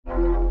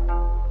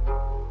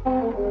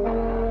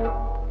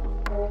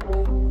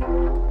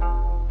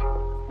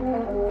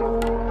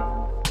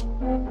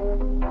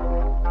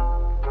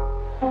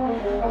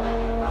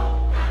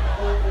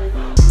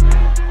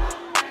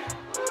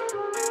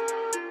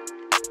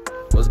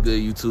What's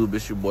good, YouTube?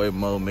 It's your boy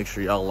Mo. Make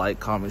sure y'all like,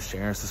 comment,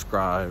 share, and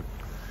subscribe.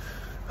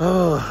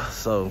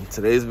 So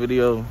today's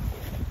video,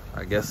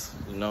 I guess,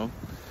 you know,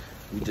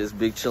 we just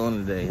big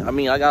chilling today. I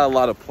mean, I got a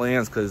lot of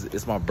plans because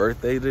it's my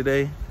birthday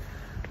today,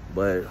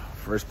 but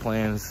first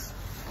plans,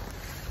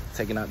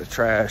 taking out the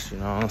trash, you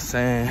know what I'm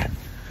saying?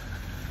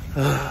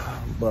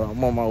 But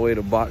I'm on my way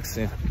to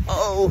boxing.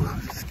 Oh,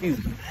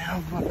 excuse me,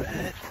 man, my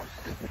bad.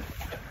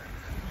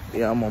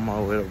 Yeah, I'm on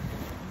my way to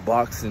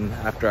boxing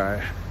after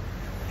I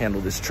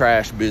handle this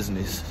trash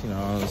business, you know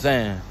what I'm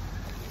saying?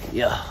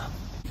 Yeah.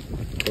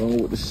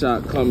 Going with the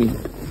shot,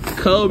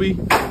 Kobe.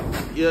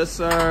 Yes,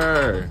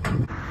 sir.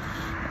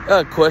 I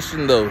got a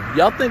question though.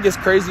 Y'all think it's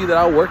crazy that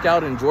I work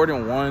out in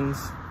Jordan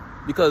 1s?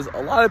 Because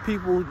a lot of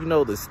people, you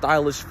know, the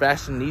stylish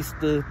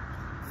fashionista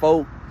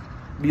folk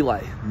be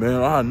like,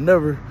 man, I'll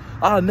never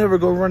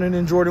go running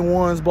in Jordan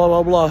 1s, blah,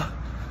 blah, blah.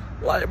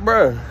 Like,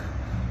 bruh,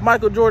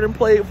 Michael Jordan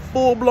played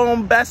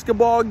full-blown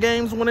basketball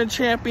games, winning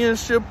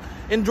championship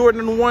in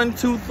Jordan 1,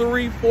 2,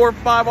 3, 4,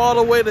 5, all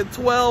the way to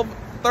 12,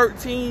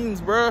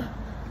 13s, bruh.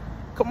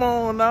 Come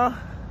on now.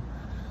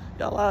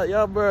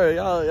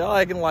 Y'all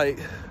acting like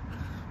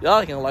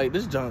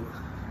this junk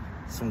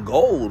some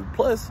gold.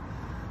 Plus,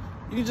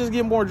 you can just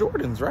get more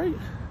Jordans, right?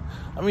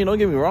 I mean, don't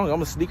get me wrong,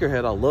 I'm a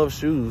sneakerhead. I love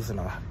shoes and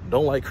I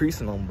don't like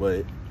creasing them,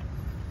 but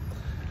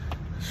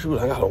shoot,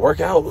 I gotta work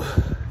out.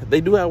 They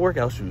do have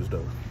workout shoes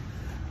though.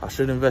 I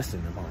should invest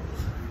in them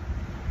almost.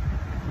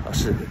 I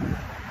should.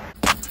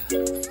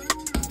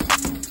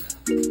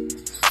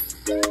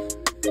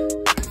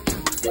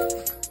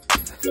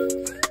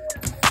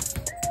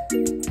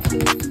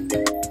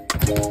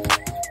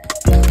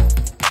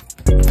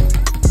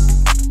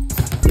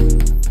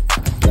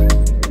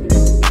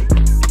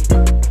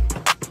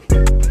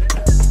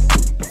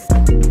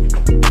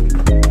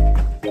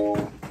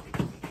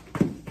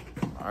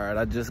 Alright,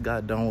 I just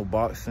got done with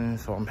boxing,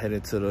 so I'm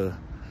headed to the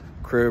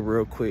crib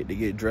real quick to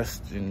get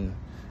dressed and,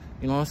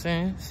 you know what I'm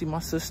saying, see my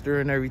sister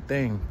and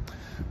everything.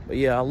 But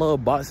yeah, I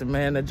love boxing,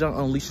 man. That junk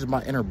unleashes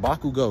my inner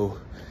Bakugo.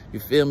 You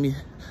feel me?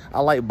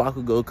 I like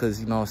Bakugo because,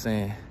 you know what I'm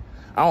saying,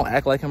 I don't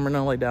act like him or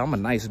nothing like that. I'm a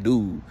nice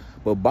dude.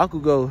 But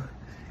Bakugo,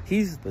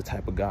 he's the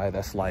type of guy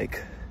that's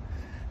like,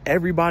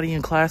 everybody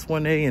in Class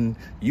 1A and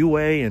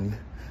UA and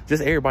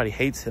just everybody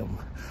hates him.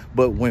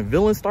 But when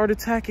villains start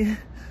attacking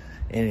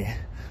and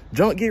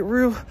junk get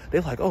real,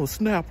 they're like, oh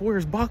snap,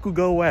 where's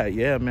Bakugo at?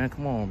 Yeah, man,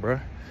 come on, bro.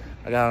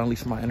 I gotta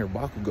unleash my inner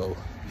Bakugo. You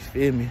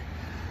feel me?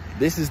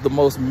 This is the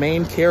most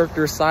main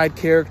character, side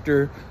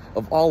character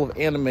of all of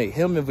anime,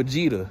 him and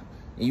Vegeta.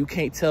 And you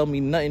can't tell me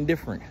nothing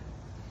different.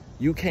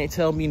 You can't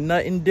tell me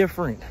nothing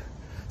different.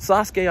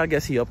 Sasuke, I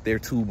guess he up there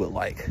too, but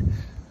like,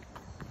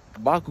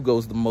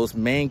 Bakugo's the most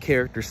main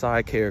character,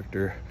 side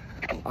character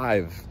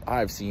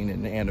I've seen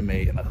in the anime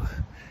in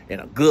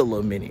a good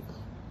little minute.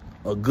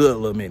 A good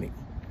little minute.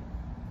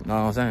 You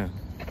know what I'm saying?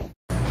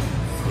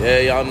 Yeah,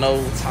 y'all know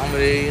what time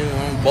it is.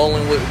 I'm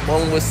bowling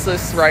with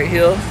sis right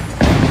here.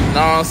 You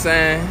know what I'm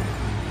saying?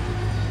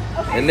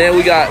 Okay, and then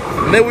we got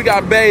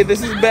Bae.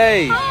 This is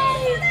Bae.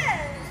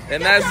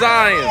 And that's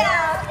Zion.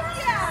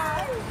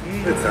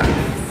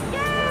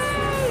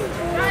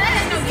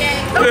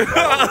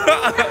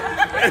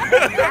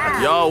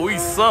 Y'all, we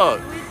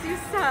suck.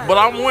 But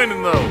I'm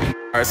winning though.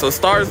 All right, so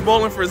stars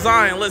bowling for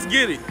Zion. Let's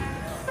get it.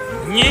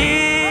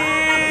 Yeah.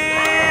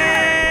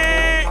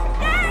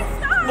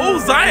 Oh,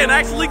 Zion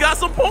actually got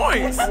some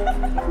points.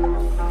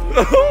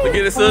 Look at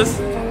it, sis.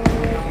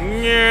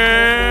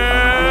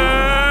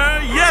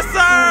 Yeah. Yes,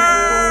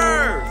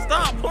 sir.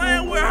 Stop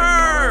playing with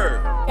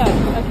her. Go.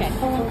 Okay.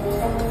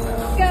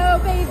 Go,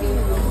 baby.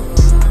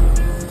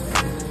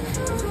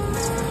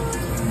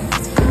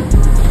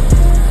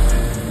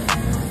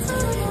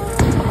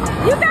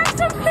 You got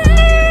some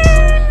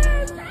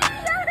pins.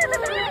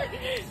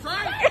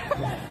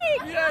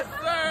 Yes,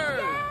 sir.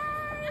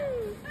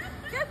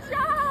 Good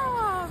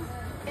job.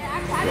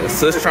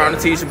 Sis trying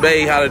to teach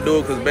Bae how to do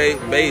it because Bae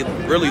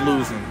really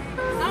losing.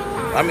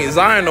 I mean,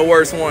 Zion the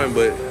worst one,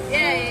 but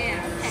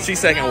Yeah. Okay. she's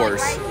second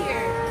worst. Right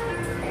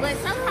here. But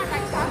sometimes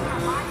I start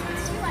my watch.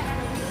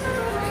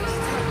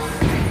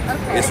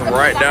 Okay. It's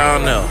right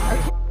down there.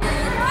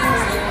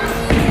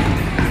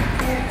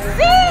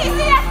 See,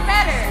 that's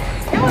better.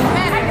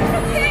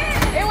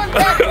 It was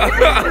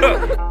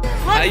better.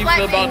 How you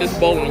feel about this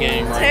bowling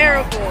game right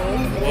Terrible.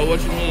 now? Well,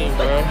 what you mean,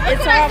 bro?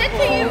 It's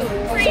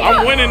awful.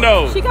 I'm winning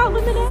though. She got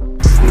limited.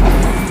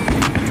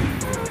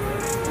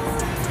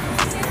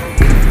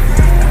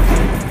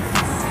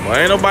 Well,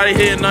 ain't nobody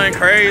hitting nothing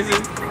crazy.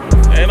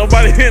 Ain't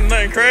nobody hitting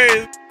nothing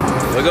crazy.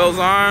 Look goes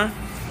on.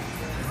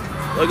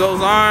 Look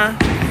goes on.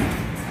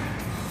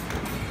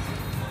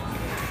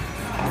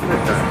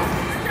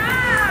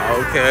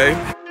 Okay.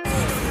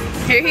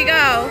 Here he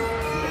go.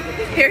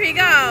 Here he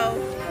go.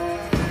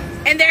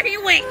 And there he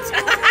went.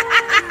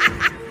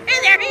 And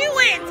there he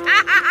went.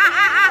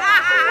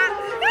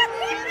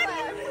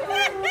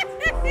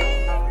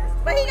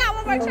 But he got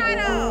one more try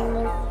though.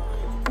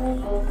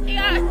 He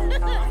got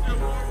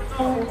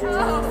It's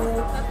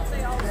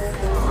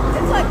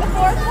like the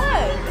fourth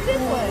one.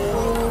 This one.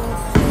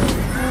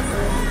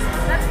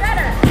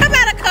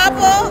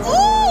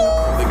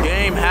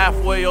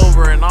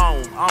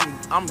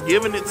 I'm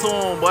giving it to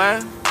him,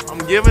 boy. I'm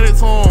giving it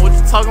to him. What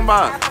you talking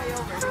about?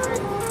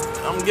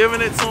 I'm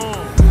giving it to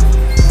him.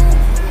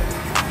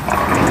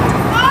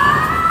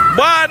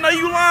 Boy, I know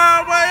you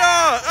lying, boy.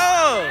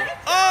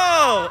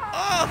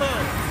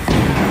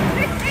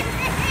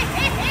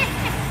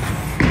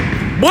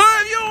 Boy,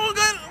 if you don't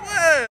get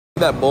it,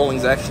 that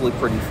bowling's actually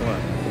pretty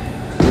fun.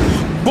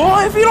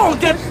 Boy, if you don't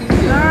get it.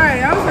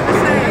 Alright, I was gonna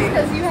say.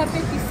 Because you have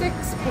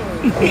 56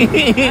 points.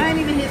 I ain't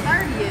even hit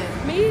 30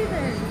 yet. Me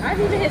either. I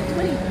didn't even hit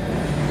 20.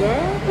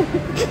 Girl. What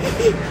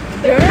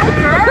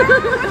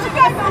you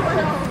got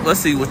going on? Let's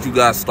see what you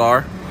got,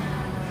 Star.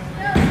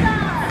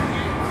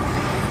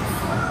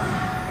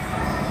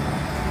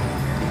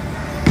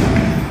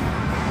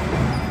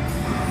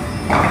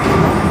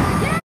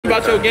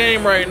 About your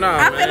game right now,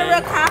 I'm feeling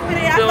real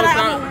confident. I feel like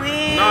I'm gonna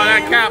win. No,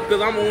 that cap,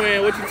 because I'm gonna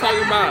win. What you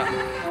talking about?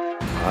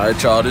 All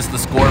right, y'all, this is the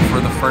score for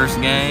the first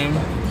game.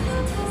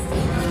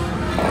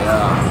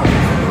 Yeah.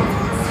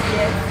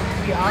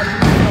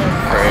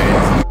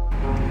 Crazy.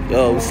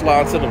 Yo, we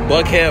slide to the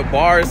Buckhead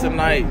bars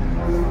tonight.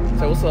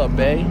 Say what's up,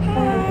 babe?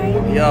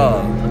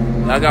 Yo,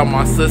 I got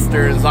my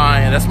sister and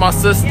Zion. That's my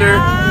sister.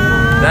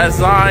 That's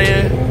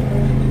Zion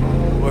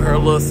with her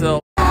little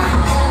self.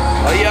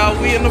 Oh yeah,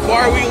 we in the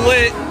bar, we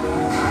lit.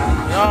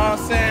 You know what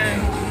I'm saying?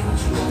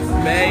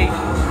 Bae,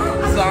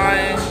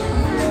 Zion.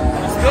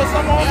 Spill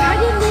some on me?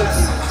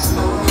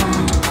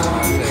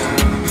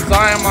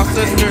 Zion, my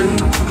sister.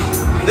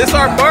 This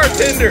our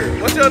bartender.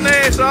 What's your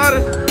name,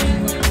 Shawty?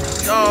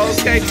 Oh,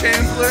 okay,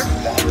 Chancellor.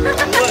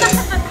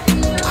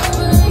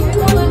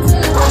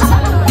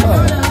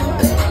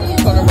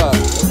 Talk about.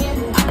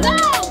 No,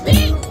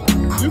 bitch!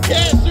 You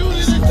can't shoot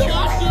it until I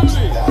shoot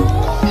it.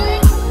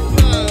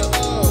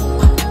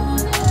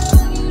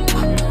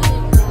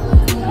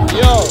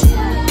 Yo,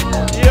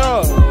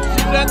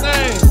 do that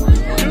thing.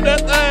 Do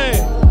that thing.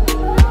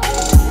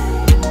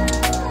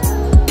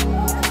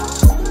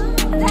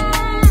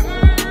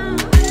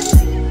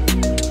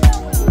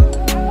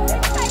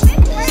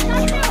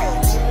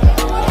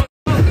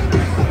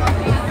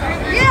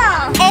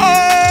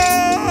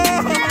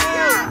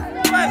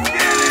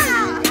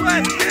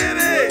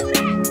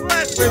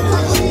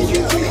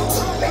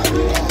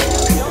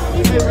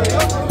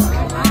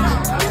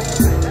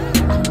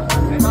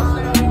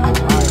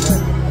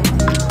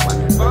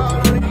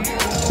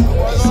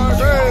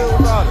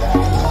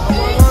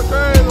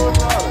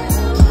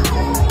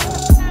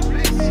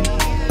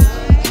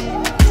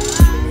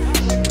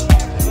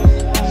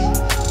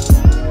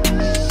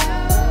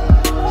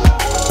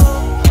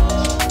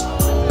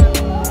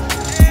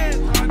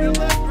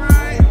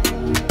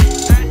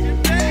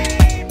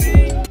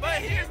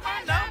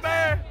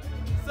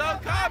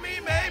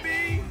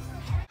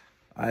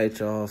 Alright,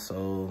 y'all,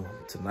 so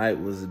tonight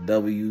was a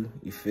W,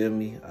 you feel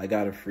me? I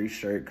got a free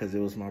shirt because it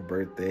was my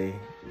birthday.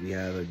 We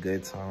had a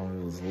good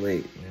time, it was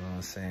lit, you know what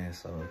I'm saying?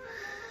 So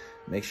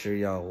make sure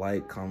y'all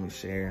like, comment,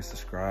 share, and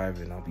subscribe,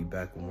 and I'll be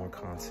back with more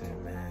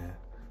content, man.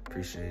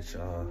 Appreciate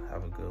y'all.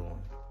 Have a good one.